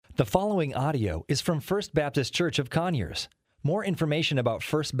The following audio is from First Baptist Church of Conyers. More information about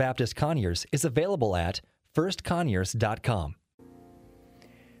First Baptist Conyers is available at firstconyers.com.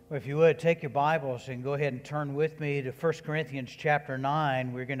 Well, if you would, take your Bibles and go ahead and turn with me to 1 Corinthians chapter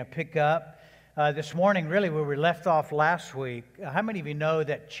 9. We're going to pick up this morning really where we left off last week. How many of you know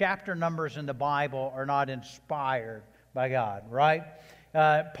that chapter numbers in the Bible are not inspired by God, right?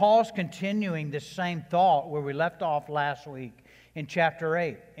 Paul's continuing this same thought where we left off last week in chapter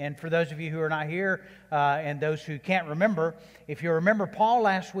 8. And for those of you who are not here and those who can't remember, if you remember, Paul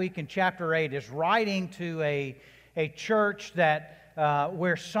last week in chapter 8 is writing to a church that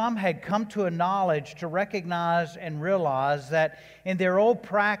where some had come to a knowledge to recognize and realize that in their old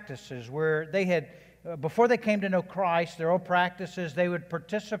practices, where they had, before they came to know Christ, their old practices, they would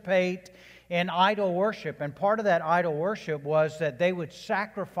participate in idol worship. And part of that idol worship was that they would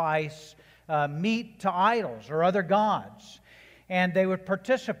sacrifice meat to idols or other gods. And they would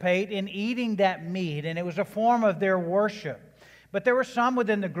participate in eating that meat, and it was a form of their worship. But there were some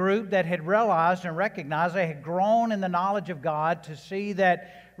within the group that had realized and recognized they had grown in the knowledge of God to see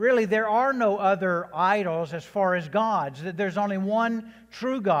that really there are no other idols as far as gods, that there's only one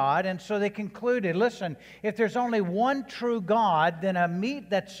true God. And so they concluded, listen, if there's only one true God, then a meat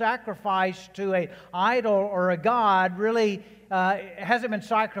that's sacrificed to an idol or a god really hasn't been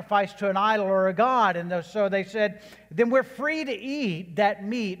sacrificed to an idol or a god. And so they said, then we're free to eat that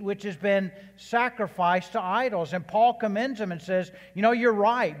meat which has been sacrificed to idols. And Paul commends them and says, you know, you're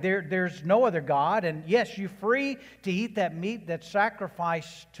right. There's no other God. And yes, you're free to eat that meat that's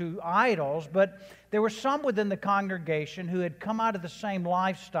sacrificed to idols. But there were some within the congregation who had come out of the same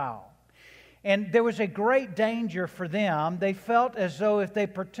lifestyle. And there was a great danger for them. They felt as though if they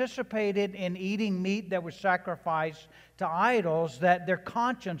participated in eating meat that was sacrificed to idols, that their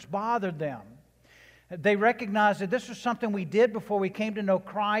conscience bothered them. They recognized that this was something we did before we came to know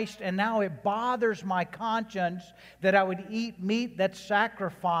Christ, and now it bothers my conscience that I would eat meat that's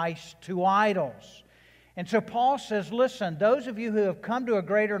sacrificed to idols. And so Paul says, listen, those of you who have come to a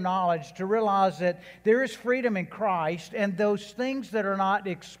greater knowledge to realize that there is freedom in Christ, and those things that are not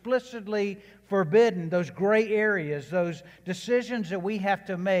explicitly forbidden, those gray areas, those decisions that we have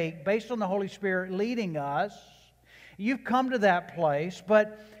to make based on the Holy Spirit leading us, you've come to that place,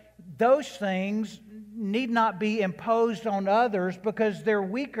 but those things need not be imposed on others because they're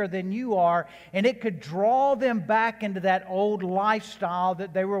weaker than you are, and it could draw them back into that old lifestyle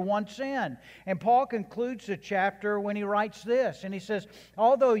that they were once in. And Paul concludes the chapter when he writes this, and he says,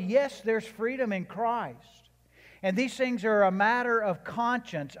 although yes, there's freedom in Christ, and these things are a matter of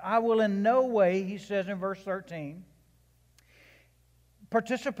conscience, I will in no way, he says in verse 13,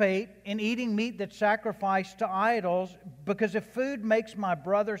 participate in eating meat that's sacrificed to idols, because if food makes my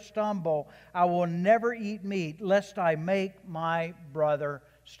brother stumble, I will never eat meat, lest I make my brother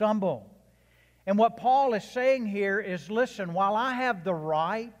stumble. And what Paul is saying here is, listen, while I have the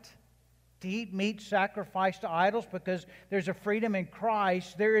right to eat meat sacrificed to idols because there's a freedom in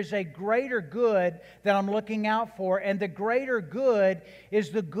Christ, there is a greater good that I'm looking out for, and the greater good is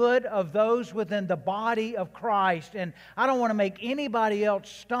the good of those within the body of Christ. And I don't want to make anybody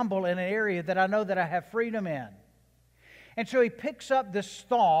else stumble in an area that I know that I have freedom in. And so he picks up this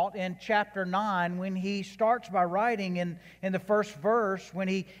thought in chapter 9 when he starts by writing in the first verse, when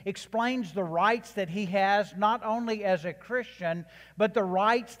he explains the rights that he has not only as a Christian, but the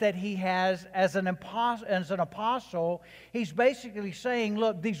rights that he has as an apostle. He's basically saying,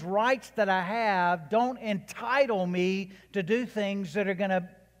 look, these rights that I have don't entitle me to do things that are going to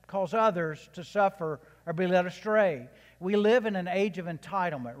cause others to suffer or be led astray. We live in an age of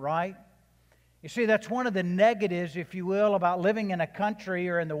entitlement, right? You see, that's one of the negatives, if you will, about living in a country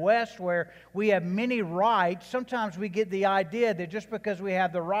or in the West where we have many rights. Sometimes we get the idea that just because we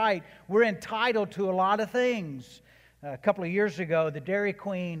have the right, we're entitled to a lot of things. A couple of years ago, the Dairy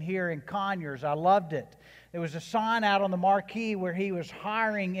Queen here in Conyers, I loved it. There was a sign out on the marquee where he was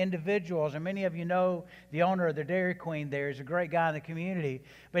hiring individuals, and many of you know the owner of the Dairy Queen there. He's a great guy in the community.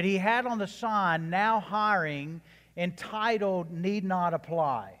 But he had on the sign, now hiring, entitled, need not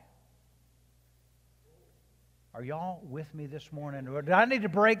apply. Are y'all with me this morning? Or do I need to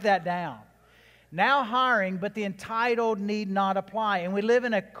break that down? Now hiring, but the entitled need not apply. And we live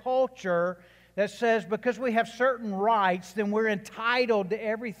in a culture that says because we have certain rights, then we're entitled to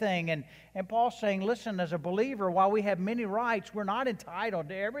everything. And Paul's saying, listen, as a believer, while we have many rights, we're not entitled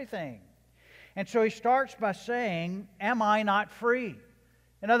to everything. And so he starts by saying, am I not free?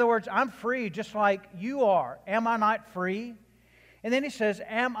 In other words, I'm free just like you are. Am I not free? And then he says,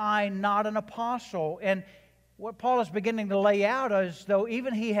 am I not an apostle? And what Paul is beginning to lay out is, though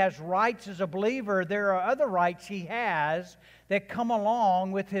even he has rights as a believer, there are other rights he has that come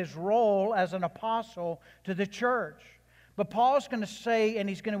along with his role as an apostle to the church. But Paul's going to say, and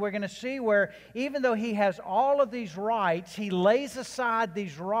we're going to see where even though he has all of these rights, he lays aside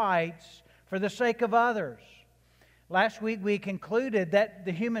these rights for the sake of others. Last week we concluded that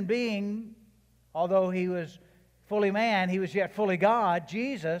the human being, although he was fully man, he was yet fully God,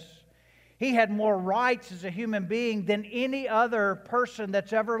 Jesus, he had more rights as a human being than any other person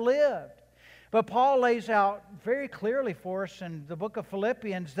that's ever lived. But Paul lays out very clearly for us in the book of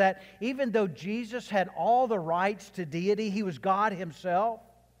Philippians that even though Jesus had all the rights to deity, he was God himself.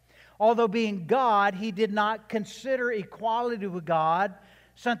 Although being God, he did not consider equality with God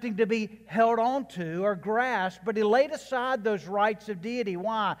something to be held on to or grasped, but he laid aside those rights of deity.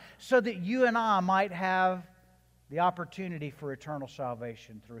 Why? So that you and I might have the opportunity for eternal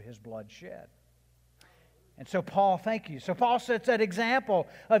salvation through his blood shed. And so Paul, thank you. So Paul sets that example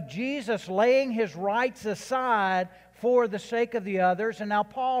of Jesus laying his rights aside for the sake of the others. And now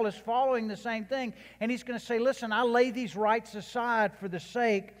Paul is following the same thing. And he's going to say, listen, I lay these rights aside for the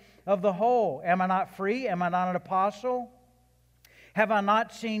sake of the whole. Am I not free? Am I not an apostle? Have I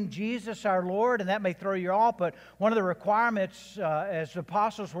not seen Jesus our Lord? And that may throw you off, but one of the requirements as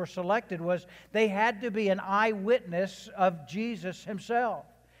apostles were selected was they had to be an eyewitness of Jesus himself.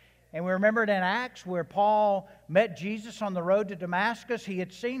 And we remember it in Acts where Paul met Jesus on the road to Damascus. He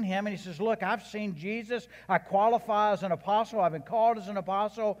had seen him and he says, look, I've seen Jesus. I qualify as an apostle. I've been called as an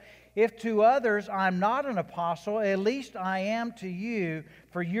apostle. If to others I'm not an apostle, at least I am to you,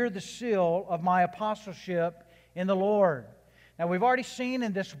 for you're the seal of my apostleship in the Lord. Now, we've already seen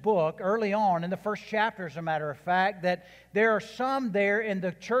in this book, early on, in the first chapter, as a matter of fact, that there are some there in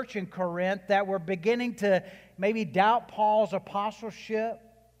the church in Corinth that were beginning to maybe doubt Paul's apostleship,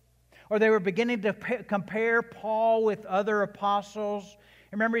 or they were beginning to compare Paul with other apostles.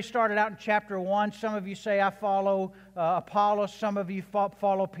 Remember, he started out in chapter 1. Some of you say, I follow Apollos. Some of you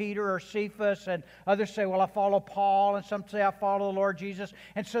follow Peter or Cephas. And others say, well, I follow Paul. And some say, I follow the Lord Jesus.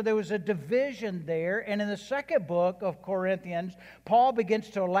 And so there was a division there. And in the second book of Corinthians, Paul begins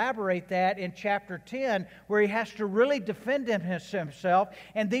to elaborate that in chapter 10, where he has to really defend himself.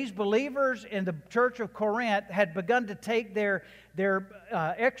 And these believers in the church of Corinth had begun to take their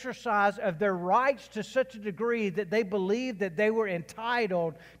exercise of their rights to such a degree that they believed that they were entitled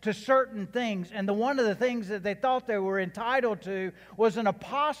to certain things. And one of the things that they thought they were entitled to was an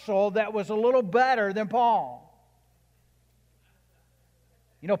apostle that was a little better than Paul.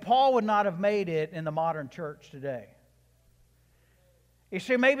 You know, Paul would not have made it in the modern church today. You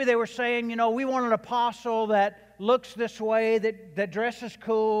see, maybe they were saying, you know, we want an apostle that looks this way, that dresses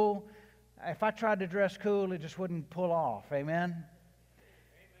cool. If I tried to dress cool, it just wouldn't pull off. Amen?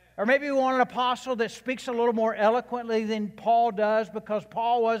 Or maybe we want an apostle that speaks a little more eloquently than Paul does because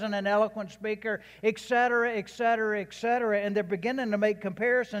Paul wasn't an eloquent speaker, etc., etc., etc. And they're beginning to make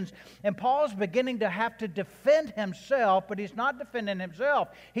comparisons. And Paul's beginning to have to defend himself, but he's not defending himself.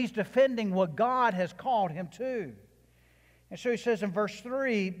 He's defending what God has called him to. And so he says in verse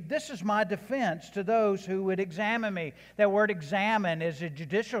 3, this is my defense to those who would examine me. That word examine is a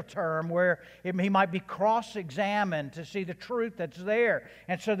judicial term where he might be cross-examined to see the truth that's there.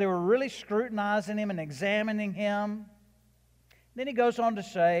 And so they were really scrutinizing him and examining him. Then he goes on to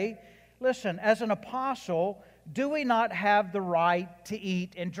say, listen, as an apostle, do we not have the right to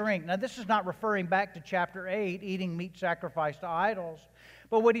eat and drink? Now this is not referring back to chapter 8, eating meat sacrificed to idols.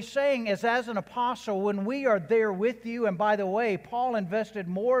 But what he's saying is, as an apostle, when we are there with you, and by the way, Paul invested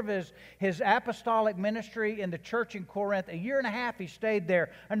more of his apostolic ministry in the church in Corinth. 1.5 years he stayed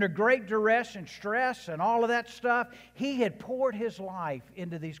there under great duress and stress and all of that stuff. He had poured his life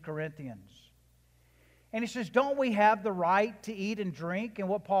into these Corinthians. And he says, don't we have the right to eat and drink? And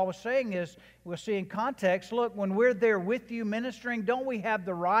what Paul was saying is, we'll see in context, look, when we're there with you ministering, don't we have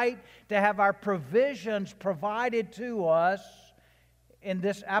the right to have our provisions provided to us in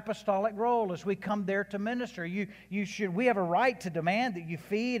this apostolic role as we come there to minister? We have a right to demand that you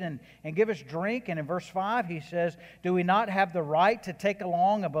feed and give us drink. And in verse 5 he says, do we not have the right to take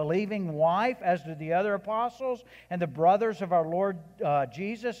along a believing wife as do the other apostles and the brothers of our Lord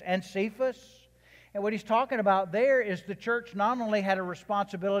Jesus and Cephas? And what he's talking about there is the church not only had a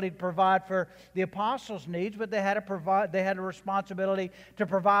responsibility to provide for the apostles' needs, but they had a responsibility to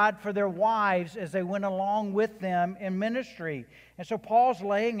provide for their wives as they went along with them in ministry. And so Paul's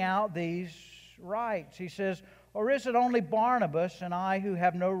laying out these rights. He says, or is it only Barnabas and I who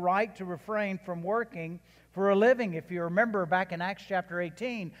have no right to refrain from working for a living? If you remember back in Acts chapter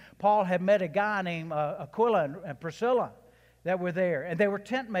 18, Paul had met a guy named Aquila and Priscilla. that were there, and they were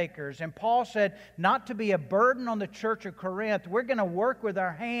tent makers. And Paul said, not to be a burden on the church of Corinth, we're going to work with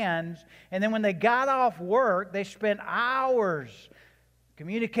our hands. And then when they got off work, they spent hours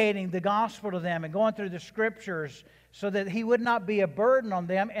communicating the gospel to them and going through the scriptures so that he would not be a burden on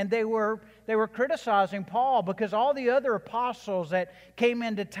them. And they were criticizing Paul because all the other apostles that came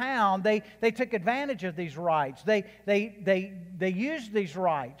into town, they took advantage of these rights. They used these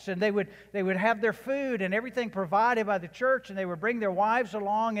rights, and they would have their food and everything provided by the church, and they would bring their wives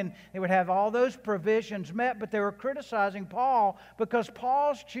along, and they would have all those provisions met. But they were criticizing Paul because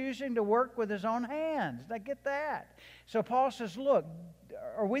Paul's choosing to work with his own hands. I get that. So Paul says, look,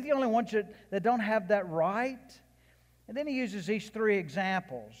 are we the only ones that don't have that right? And then he uses these three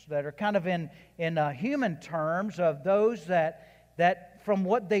examples that are kind of in human terms of those that from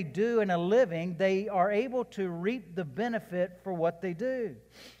what they do in a living, they are able to reap the benefit for what they do.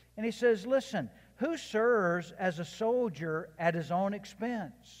 And he says, listen, who serves as a soldier at his own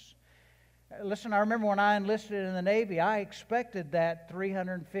expense? Listen, I remember when I enlisted in the Navy, I expected that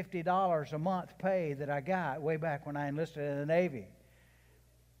 $350 a month pay that I got way back when I enlisted in the Navy.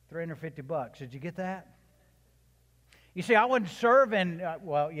 $350. Did you get that? You see, I wasn't serving,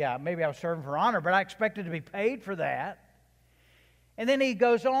 maybe I was serving for honor, but I expected to be paid for that. And then he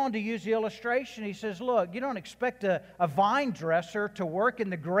goes on to use the illustration. He says, look, you don't expect a vine dresser to work in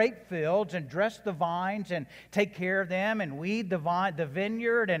the grape fields and dress the vines and take care of them and weed the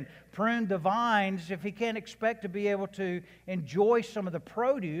vineyard and prune the vines if he can't expect to be able to enjoy some of the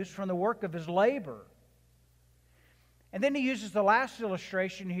produce from the work of his labor. And then he uses the last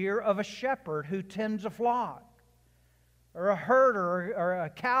illustration here of a shepherd who tends a flock, or a herder or a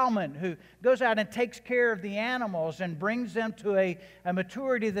cowman who goes out and takes care of the animals and brings them to a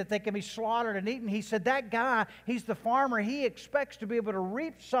maturity that they can be slaughtered and eaten. He said that guy, he's the farmer, he expects to be able to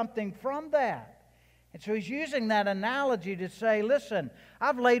reap something from that. And so he's using that analogy to say, listen,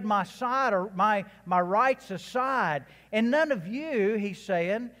 I've laid my rights aside, and none of you, he's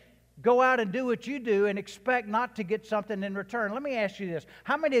saying, go out and do what you do and expect not to get something in return. Let me ask you this.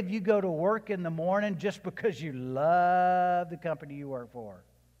 How many of you go to work in the morning just because you love the company you work for?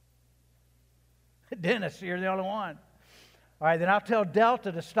 Dennis, you're the only one. All right, then I'll tell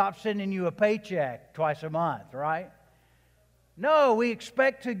Delta to stop sending you a paycheck twice a month, right? No, we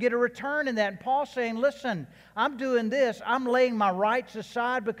expect to get a return in that. And Paul's saying, listen, I'm doing this. I'm laying my rights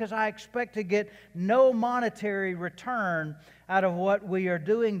aside because I expect to get no monetary return out of what we are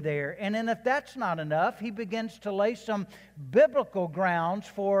doing there. And then if that's not enough, he begins to lay some biblical grounds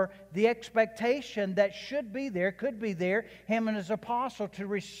for the expectation that should be there, could be there, him and his apostle to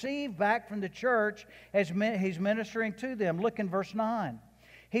receive back from the church as he's ministering to them. Look in verse 9.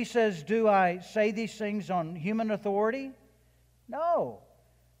 He says, do I say these things on human authority? No.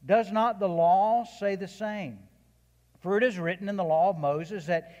 Does not the law say the same? For it is written in the law of Moses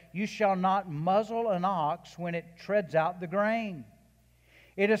that you shall not muzzle an ox when it treads out the grain.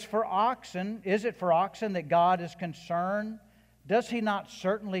 Is it for oxen that God is concerned? Does he not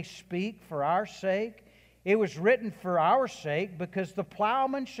certainly speak for our sake? It was written for our sake, because the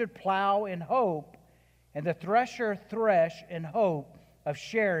plowman should plow in hope, and the thresher thresh in hope of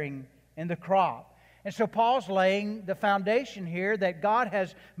sharing in the crop. And so Paul's laying the foundation here that God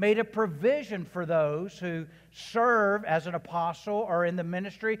has made a provision for those who serve as an apostle or in the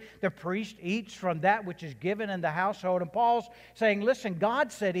ministry. The priest eats from that which is given in the household. And Paul's saying, listen,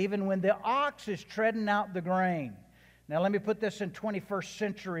 God said even when the ox is treading out the grain. Now let me put this in 21st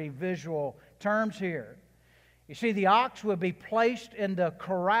century visual terms here. You see, the ox would be placed in the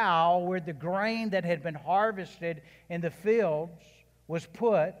corral where the grain that had been harvested in the fields was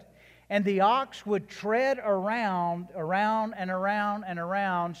put. And the ox would tread around,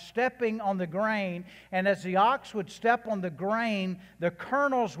 stepping on the grain. And as the ox would step on the grain, the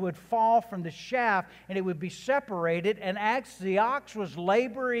kernels would fall from the shaft and it would be separated. And as the ox was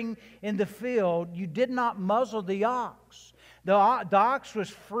laboring in the field, you did not muzzle the ox. The ox was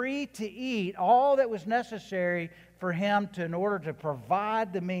free to eat all that was necessary for him in order to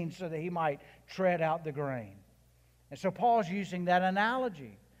provide the means so that he might tread out the grain. And so Paul's using that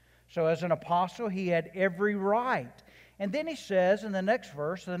analogy. So as an apostle, he had every right. And then he says in the next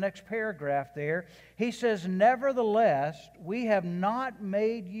verse, the next paragraph there, he says, nevertheless, we have not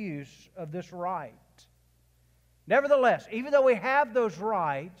made use of this right. Nevertheless, even though we have those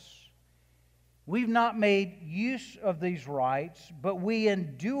rights, we've not made use of these rights, but we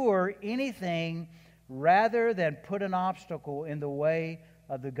endure anything rather than put an obstacle in the way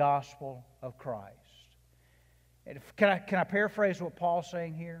of the gospel of Christ. Can I paraphrase what Paul's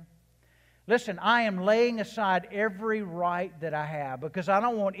saying here? Listen, I am laying aside every right that I have because I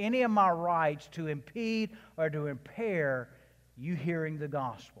don't want any of my rights to impede or to impair you hearing the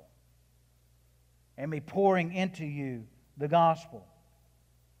gospel and me pouring into you the gospel.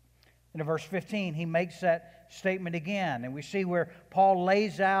 In verse 15, he makes that statement again. And we see where Paul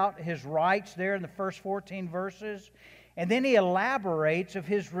lays out his rights there in the first 14 verses. And then he elaborates of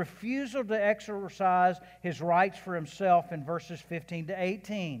his refusal to exercise his rights for himself in verses 15 to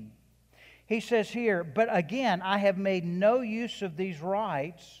 18. He says here, "But again, I have made no use of these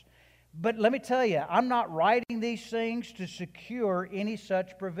rights. But let me tell you, I'm not writing these things to secure any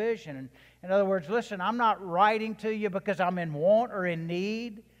such provision." In other words, listen, I'm not writing to you because I'm in want or in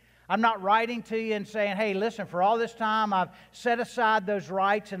need. I'm not writing to you and saying, hey, listen, for all this time I've set aside those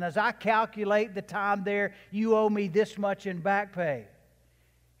rights, and as I calculate the time there, you owe me this much in back pay.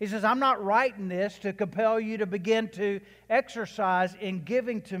 He says, I'm not writing this to compel you to begin to exercise in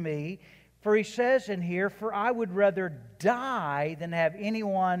giving to me. For he says in here, for I would rather die than have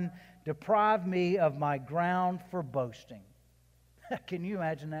anyone deprive me of my ground for boasting. Can you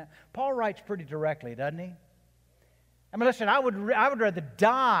imagine that? Paul writes pretty directly, doesn't he? I mean, listen, I would rather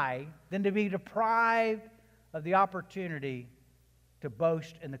die than to be deprived of the opportunity to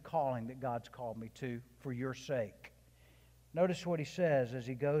boast in the calling that God's called me to for your sake. Notice what he says as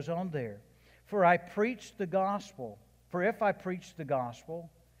he goes on there. For I preach the gospel. For if I preach the gospel,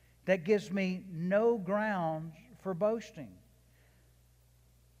 that gives me no grounds for boasting.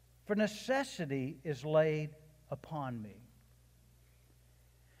 For necessity is laid upon me.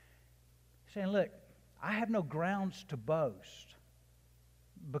 Saying, look, I have no grounds to boast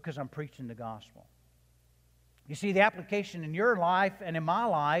because I'm preaching the gospel. You see, the application in your life and in my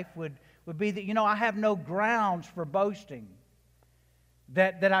life would be that, I have no grounds for boasting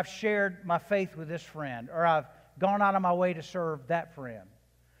that I've shared my faith with this friend, or I've gone out of my way to serve that friend,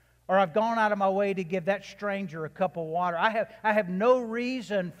 or I've gone out of my way to give that stranger a cup of water. I have no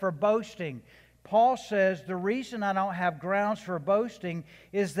reason for boasting. Paul says the reason I don't have grounds for boasting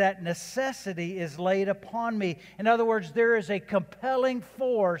is that necessity is laid upon me. In other words, there is a compelling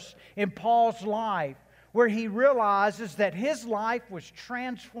force in Paul's life where he realizes that his life was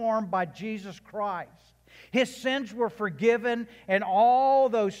transformed by Jesus Christ. His sins were forgiven, and all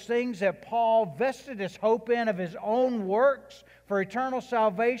those things that Paul vested his hope in of his own works for eternal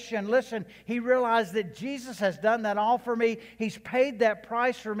salvation. Listen, he realized that Jesus has done that all for me. He's paid that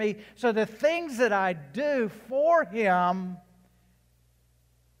price for me. So the things that I do for Him,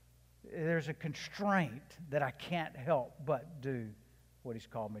 there's a constraint that I can't help but do what He's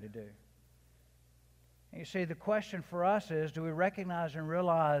called me to do. And you see, the question for us is, do we recognize and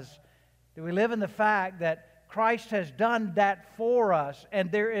realize, do we live in the fact that Christ has done that for us, and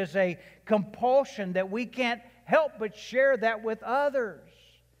there is a compulsion that we can't help but share that with others?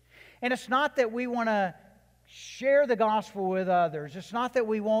 And it's not that we want to share the gospel with others. It's not that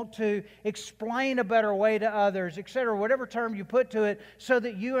we want to explain a better way to others, etc., whatever term you put to it, so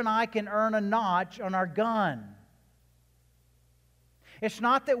that you and I can earn a notch on our gun. It's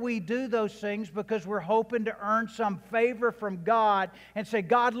not that we do those things because we're hoping to earn some favor from God and say,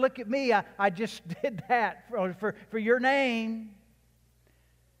 God, look at me, I just did that for your name.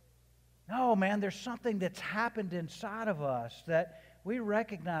 No, man, there's something that's happened inside of us that we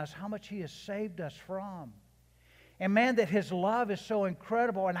recognize how much He has saved us from. And man, that His love is so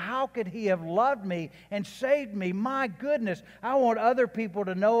incredible. And how could He have loved me and saved me? My goodness, I want other people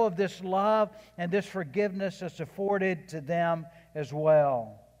to know of this love and this forgiveness that's afforded to them as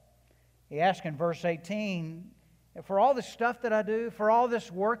well. He asks in verse 18, for all the stuff that I do, for all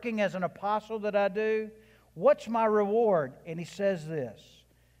this working as an apostle that I do, what's my reward? And he says this,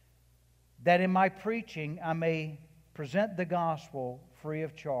 that in my preaching I may present the gospel free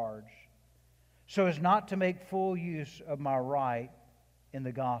of charge, so as not to make full use of my right in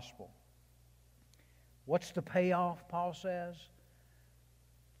the gospel. What's the payoff, Paul says?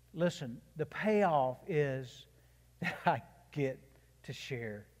 Listen, the payoff is that I get to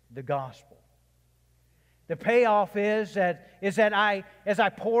share the gospel. The payoff is that as I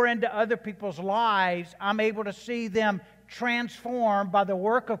pour into other people's lives, I'm able to see them transformed by the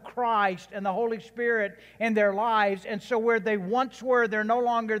work of Christ and the Holy Spirit in their lives. And so where they once were, they're no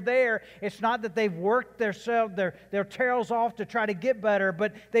longer there. It's not that they've worked their tails off to try to get better,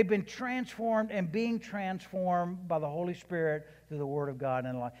 but they've been transformed and being transformed by the Holy Spirit through the Word of God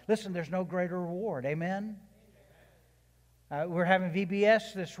in life. Listen, there's no greater reward. Amen? We're having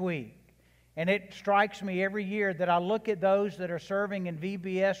VBS this week. And it strikes me every year that I look at those that are serving in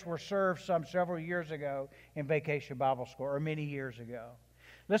VBS were served several years ago in Vacation Bible School, or many years ago.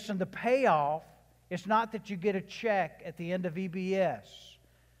 Listen, the payoff is not that you get a check at the end of VBS.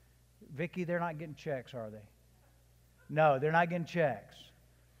 Vicki, they're not getting checks, are they? No, they're not getting checks.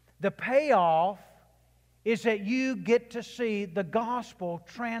 The payoff is that you get to see the gospel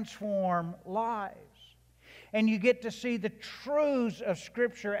transform lives. And you get to see the truths of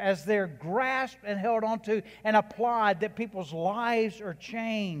Scripture as they're grasped and held onto and applied, that people's lives are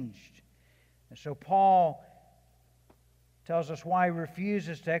changed. And so Paul tells us why he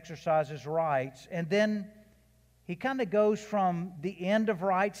refuses to exercise his rights. And then he kind of goes from the end of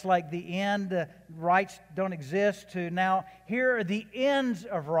rights, like the end, rights don't exist, to now here are the ends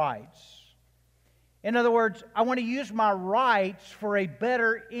of rights. In other words, I want to use my rights for a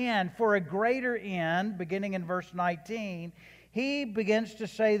better end, for a greater end. Beginning in verse 19, he begins to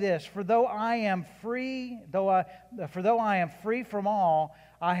say this: For though I am free from all,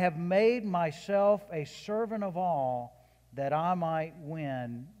 I have made myself a servant of all, that I might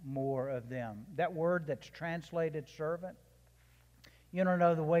win more of them. That word that's translated servant, you don't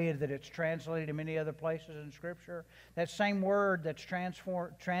know the way that it's translated in many other places in Scripture. That same word that's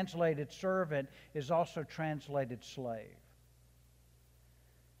translated servant is also translated slave.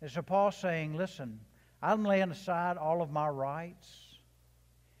 And so Paul's saying, listen, I'm laying aside all of my rights.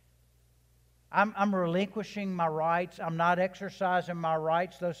 I'm relinquishing my rights. I'm not exercising my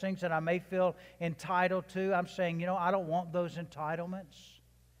rights, those things that I may feel entitled to. I'm saying, I don't want those entitlements,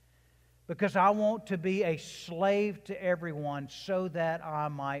 because I want to be a slave to everyone so that I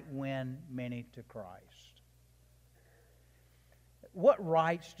might win many to Christ. What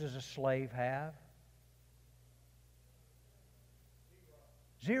rights does a slave have?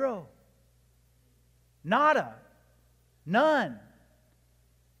 Zero. Nada. None.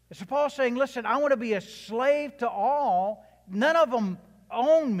 So Paul's saying, listen, I want to be a slave to all. None of them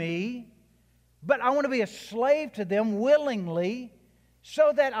own me, but I want to be a slave to them willingly,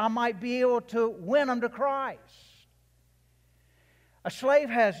 so that I might be able to win them to Christ. A slave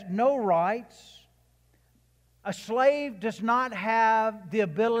has no rights. A slave does not have the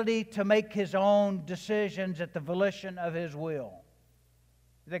ability to make his own decisions at the volition of his will.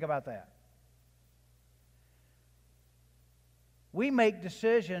 Think about that. We make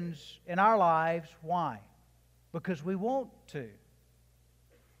decisions in our lives. Why? Because we want to.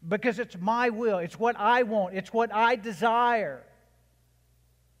 Because it's my will. It's what I want. It's what I desire.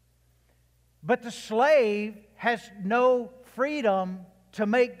 But the slave has no freedom to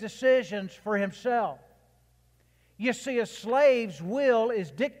make decisions for himself. You see, a slave's will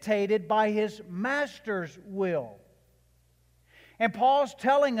is dictated by his master's will. And Paul's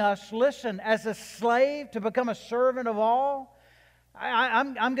telling us, listen, as a slave, to become a servant of all,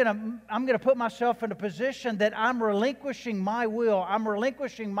 I'm going to put myself in a position that I'm relinquishing my will. I'm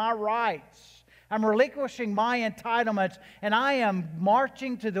relinquishing my rights. I'm relinquishing my entitlements, and I am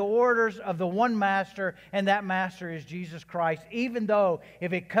marching to the orders of the one master, and that master is Jesus Christ, even though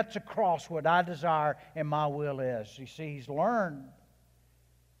if it cuts across what I desire and my will is. You see, he's learned.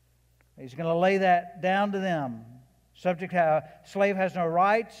 He's going to lay that down to them. Slave has no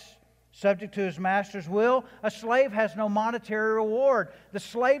rights, subject to his master's will. A slave has no monetary reward. The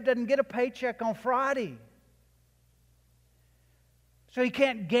slave doesn't get a paycheck on Friday. So he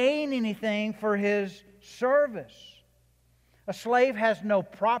can't gain anything for his service. A slave has no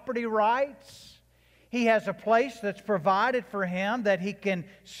property rights. He has a place that's provided for him that he can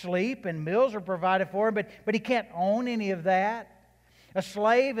sleep, and meals are provided for him, but he can't own any of that. A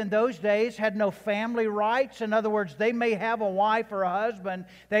slave in those days had no family rights. In other words, they may have a wife or a husband.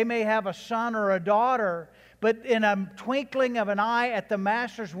 They may have a son or a daughter. But in a twinkling of an eye, at the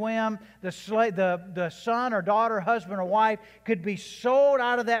master's whim, the son or daughter, husband or wife could be sold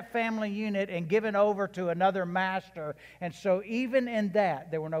out of that family unit and given over to another master. And so even in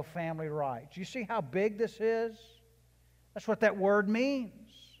that, there were no family rights. You see how big this is? That's what that word means.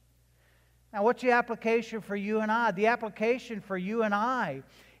 Now, what's the application for you and I? The application for you and I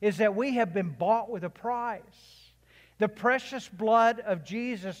is that we have been bought with a price. The precious blood of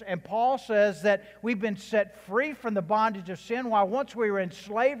Jesus. And Paul says that we've been set free from the bondage of sin. While once we were in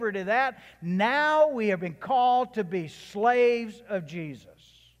slavery to that, now we have been called to be slaves of Jesus.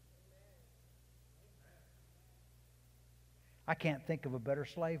 I can't think of a better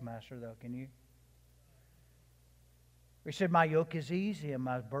slave master, though, can you? He said, my yoke is easy and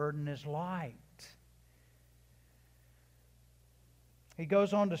my burden is light. He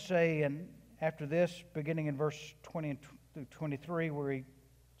goes on to say, and after this, beginning in verse 20 through 23, where he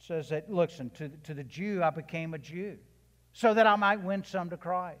says that, listen, to the Jew I became a Jew, so that I might win some to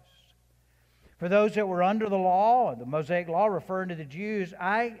Christ. For those that were under the law, the Mosaic law referring to the Jews,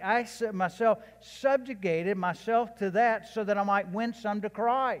 I myself subjugated myself to that so that I might win some to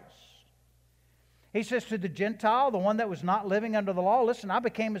Christ. He says to the Gentile, the one that was not living under the law, listen, I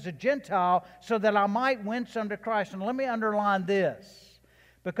became as a Gentile so that I might win some to Christ. And let me underline this,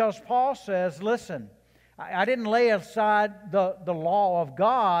 because Paul says, listen, I didn't lay aside the law of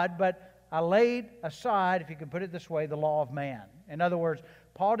God, but I laid aside, if you can put it this way, the law of man. In other words,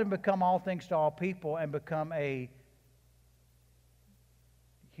 Paul didn't become all things to all people and become a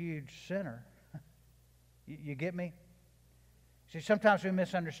huge sinner. You get me? See, sometimes we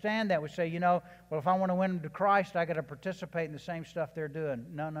misunderstand that. We say, well, if I want to win them to Christ, I got to participate in the same stuff they're doing.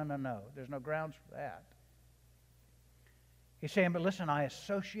 No. There's no grounds for that. He's saying, but listen, I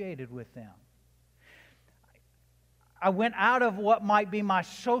associated with them. I went out of what might be my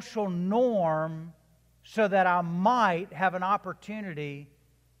social norm so that I might have an opportunity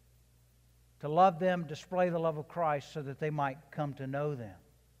to love them, display the love of Christ so that they might come to know them.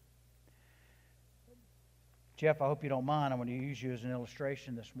 Jeff, I hope you don't mind. I'm going to use you as an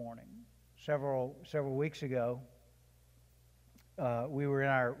illustration this morning. Several weeks ago, we were in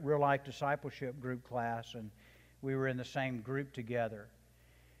our real life discipleship group class, and we were in the same group together.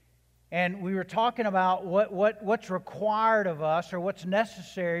 And we were talking about what's required of us, or what's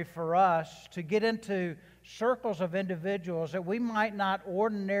necessary for us to get into circles of individuals that we might not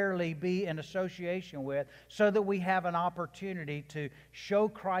ordinarily be in association with, so that we have an opportunity to show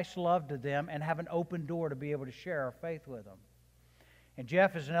Christ's love to them and have an open door to be able to share our faith with them. And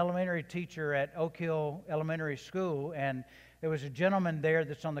Jeff is an elementary teacher at Oak Hill Elementary School, and there was a gentleman there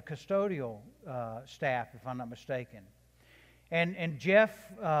that's on the custodial staff, if I'm not mistaken. And Jeff,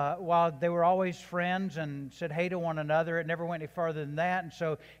 while they were always friends and said hey to one another, it never went any further than that. And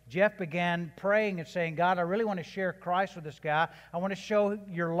so Jeff began praying and saying, God, I really want to share Christ with this guy. I want to show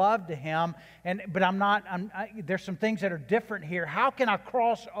your love to him. But there's some things that are different here. How can I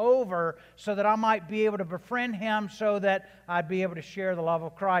cross over so that I might be able to befriend him so that I'd be able to share the love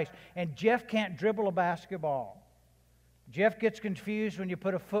of Christ? And Jeff can't dribble a basketball. Jeff gets confused when you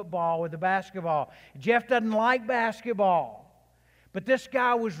put a football with a basketball. Jeff doesn't like basketball. But this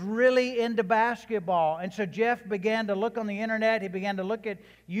guy was really into basketball. And so Jeff began to look on the internet. He began to look at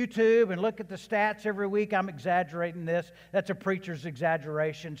YouTube and look at the stats every week. I'm exaggerating this. That's a preacher's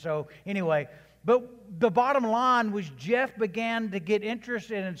exaggeration. So anyway, but the bottom line was Jeff began to get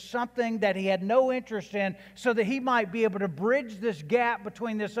interested in something that he had no interest in, so that he might be able to bridge this gap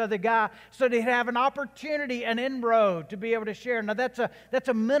between this other guy, so that he'd have an opportunity, an inroad to be able to share. Now that's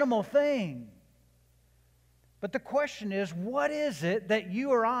a minimal thing. But the question is, what is it that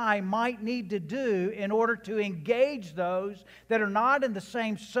you or I might need to do in order to engage those that are not in the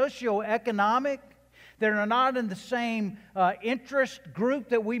same socioeconomic, that are not in the same interest group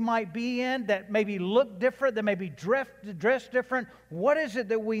that we might be in, that maybe look different, that maybe dress different? What is it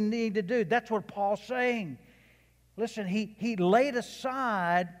that we need to do? That's what Paul's saying. Listen, he laid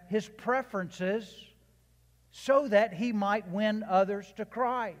aside his preferences so that he might win others to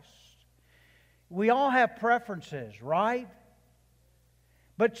Christ. We all have preferences, right?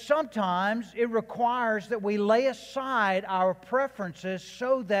 But sometimes it requires that we lay aside our preferences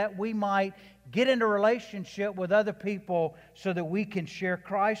so that we might get into relationship with other people so that we can share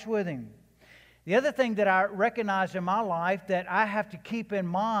Christ with Him. The other thing that I recognize in my life that I have to keep in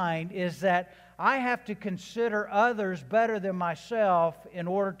mind is that I have to consider others better than myself in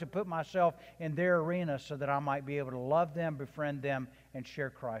order to put myself in their arena so that I might be able to love them, befriend them, and share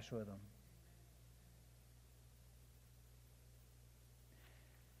Christ with them.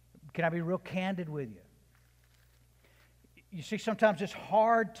 Can I be real candid with you? You see, sometimes it's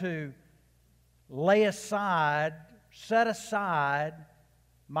hard to lay aside, set aside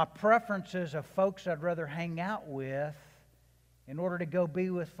my preferences of folks I'd rather hang out with in order to go be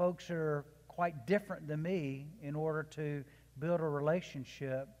with folks that are quite different than me in order to build a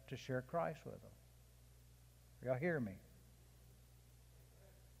relationship to share Christ with them. Y'all hear me?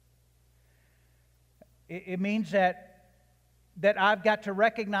 It means that I've got to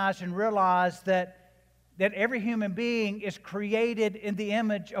recognize and realize that every human being is created in the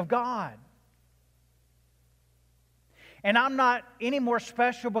image of God. And I'm not any more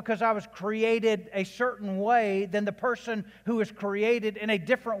special because I was created a certain way than the person who is created in a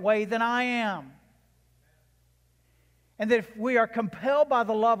different way than I am. And that if we are compelled by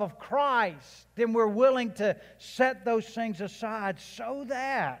the love of Christ, then we're willing to set those things aside so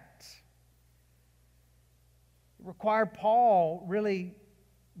that it required Paul really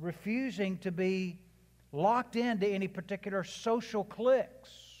refusing to be locked into any particular social cliques.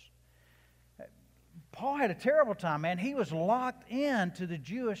 Paul had a terrible time, man. He was locked into the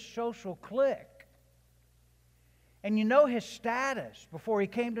Jewish social clique. And you know his status before he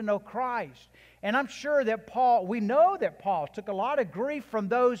came to know Christ. And I'm sure that we know that Paul took a lot of grief from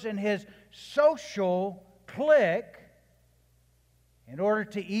those in his social clique in order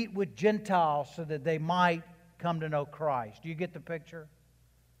to eat with Gentiles so that they might come to know Christ. Do you get the picture?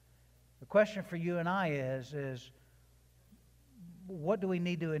 The question for you and I is what do we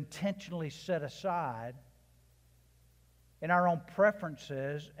need to intentionally set aside in our own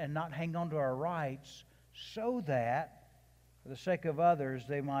preferences and not hang on to our rights so that, for the sake of others,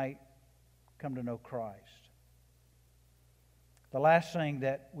 they might come to know Christ? The last thing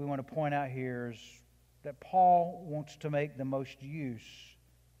that we want to point out here is that Paul wants to make the most use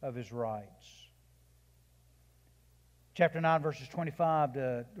of his rights. Chapter 9, verses 24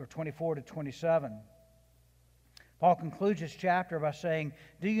 to 27. Paul concludes his chapter by saying,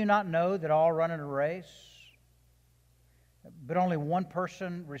 "Do you not know that all run in a race, but only one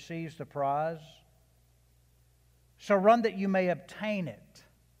person receives the prize? So run that you may obtain it.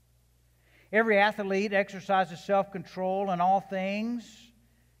 Every athlete exercises self-control in all things.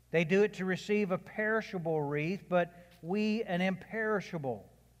 They do it to receive a perishable wreath, but we an imperishable.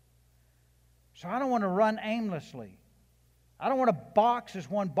 So I don't want to run aimlessly. I don't want to box as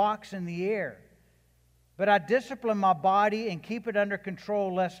one box in the air. But I discipline my body and keep it under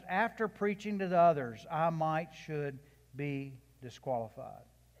control, lest after preaching to the others, I should be disqualified."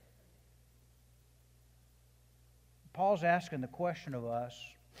 Paul's asking the question of us,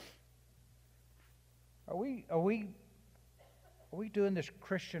 are we doing this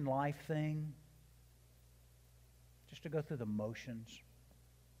Christian life thing just to go through the motions?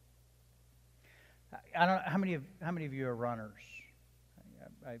 I don't know how many of you are runners.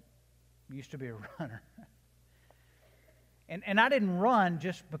 I used to be a runner. And I didn't run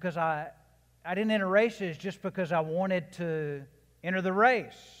just because I didn't enter races just because I wanted to enter the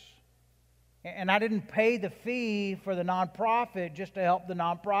race. And I didn't pay the fee for the nonprofit just to help the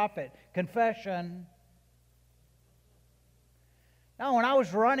nonprofit. Confession. No, when I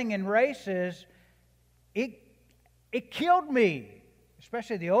was running in races, it killed me.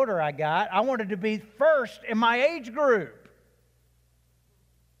 Especially the older I got, I wanted to be first in my age group.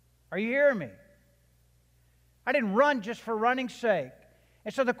 Are you hearing me? I didn't run just for running's sake.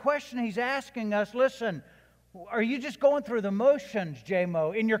 And so the question he's asking us, listen, are you just going through the motions,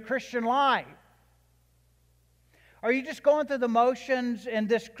 J-Mo, in your Christian life? Are you just going through the motions in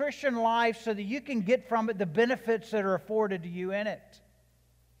this Christian life so that you can get from it the benefits that are afforded to you in it?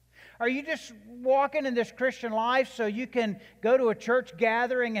 Are you just walking in this Christian life so you can go to a church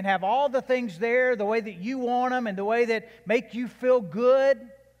gathering and have all the things there the way that you want them and the way that make you feel good?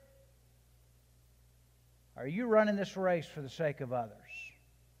 Are you running this race for the sake of others,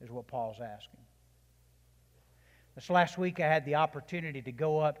 is what Paul's asking. This last week I had the opportunity to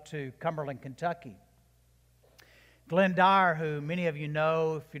go up to Cumberland, Kentucky. Glenn Dyer, who many of you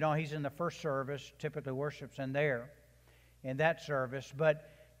know, if you don't, he's in the first service, typically worships in there, in that service. But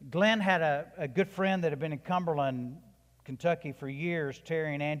Glenn had a good friend that had been in Cumberland, Kentucky for years,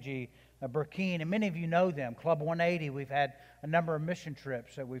 Terry and Angie Burkeen, and many of you know them. Club 180, we've had a number of mission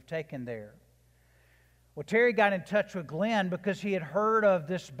trips that we've taken there. Well, Terry got in touch with Glenn because he had heard of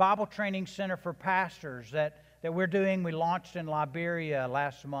this Bible training center for pastors that we're doing. We launched in Liberia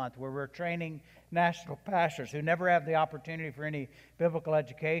last month, where we're training national pastors who never have the opportunity for any biblical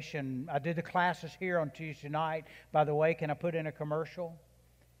education. I did the classes here on Tuesday night. By the way, can I put in a commercial?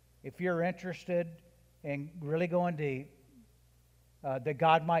 If you're interested in really going deep, that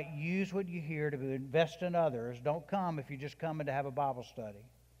God might use what you hear to invest in others, don't come if you just come in to have a Bible study.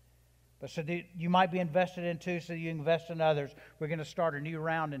 But so you might be invested in too, so you invest in others. We're going to start a new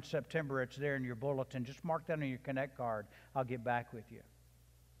round in September. It's there in your bulletin. Just mark that on your Connect card. I'll get back with you.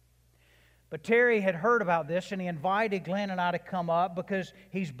 But Terry had heard about this, and he invited Glenn and I to come up because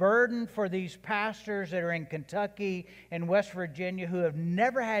he's burdened for these pastors that are in Kentucky and West Virginia who have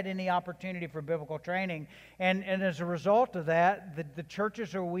never had any opportunity for biblical training. And as a result of that, the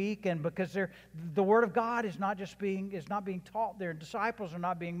churches are weak, and because the Word of God is not being taught there. Disciples are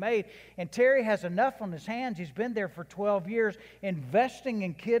not being made. And Terry has enough on his hands. He's been there for 12 years, investing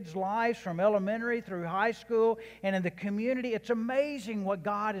in kids' lives from elementary through high school and in the community. It's amazing what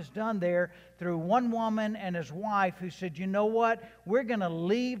God has done there through one woman and his wife who said, you know what, we're going to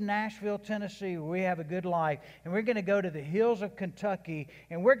leave Nashville, Tennessee, where we have a good life, and we're going to go to the hills of Kentucky,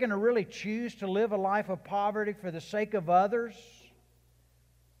 and we're going to really choose to live a life of poverty for the sake of others.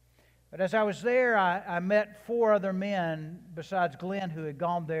 But as I was there, I met 4 other men besides Glenn who had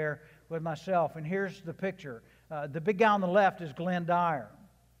gone there with myself. And here's the picture. The big guy on the left is Glenn Dyer.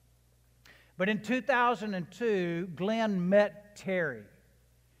 But in 2002, Glenn met Terry,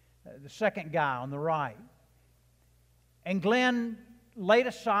 the second guy on the right. And Glenn laid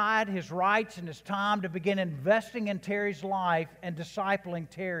aside his rights and his time to begin investing in Terry's life and discipling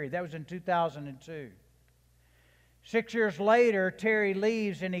Terry. That was in 2002. 6 years later, Terry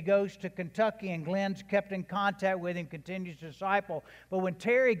leaves and he goes to Kentucky, and Glenn's kept in contact with him, continues to disciple. But when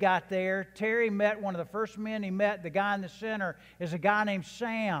Terry got there, Terry met one of the first men he met. The guy in the center is a guy named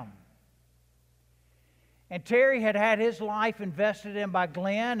Sam. And Terry had had his life invested in by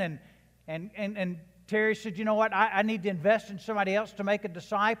Glenn, and Terry said, you know what, I need to invest in somebody else to make a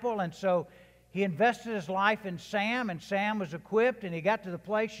disciple. And so he invested his life in Sam, and Sam was equipped, and he got to the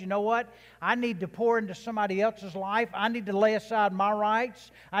place, you know what, I need to pour into somebody else's life. I need to lay aside my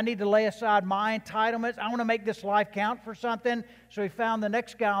rights. I need to lay aside my entitlements. I want to make this life count for something. So he found the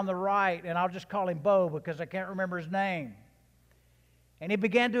next guy on the right, and I'll just call him Bo because I can't remember his name. And he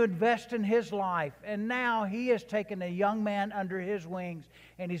began to invest in his life. And now he has taken a young man under his wings,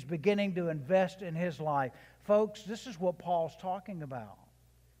 and he's beginning to invest in his life. Folks, this is what Paul's talking about.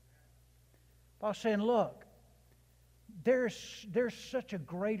 Paul's saying, look, there's such a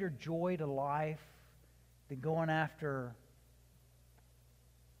greater joy to life than going after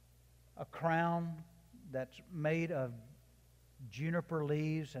a crown that's made of juniper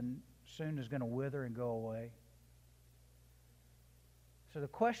leaves and soon is going to wither and go away. So the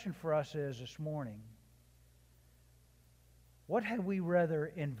question for us is this morning, what had we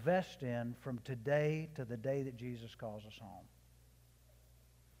rather invest in from today to the day that Jesus calls us home?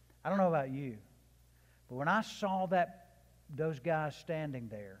 I don't know about you, but when I saw those guys standing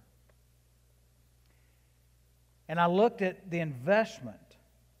there, and I looked at the investment,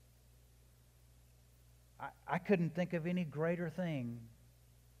 I couldn't think of any greater thing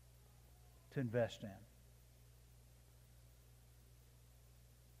to invest in.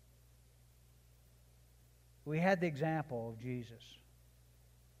 We had the example of Jesus,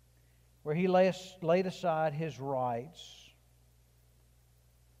 where he laid aside his rights.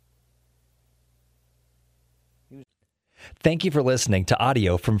 Thank you for listening to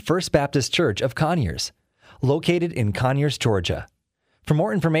audio from First Baptist Church of Conyers, located in Conyers, Georgia. For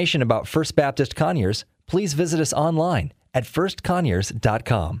more information about First Baptist Conyers, please visit us online at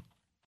firstconyers.com.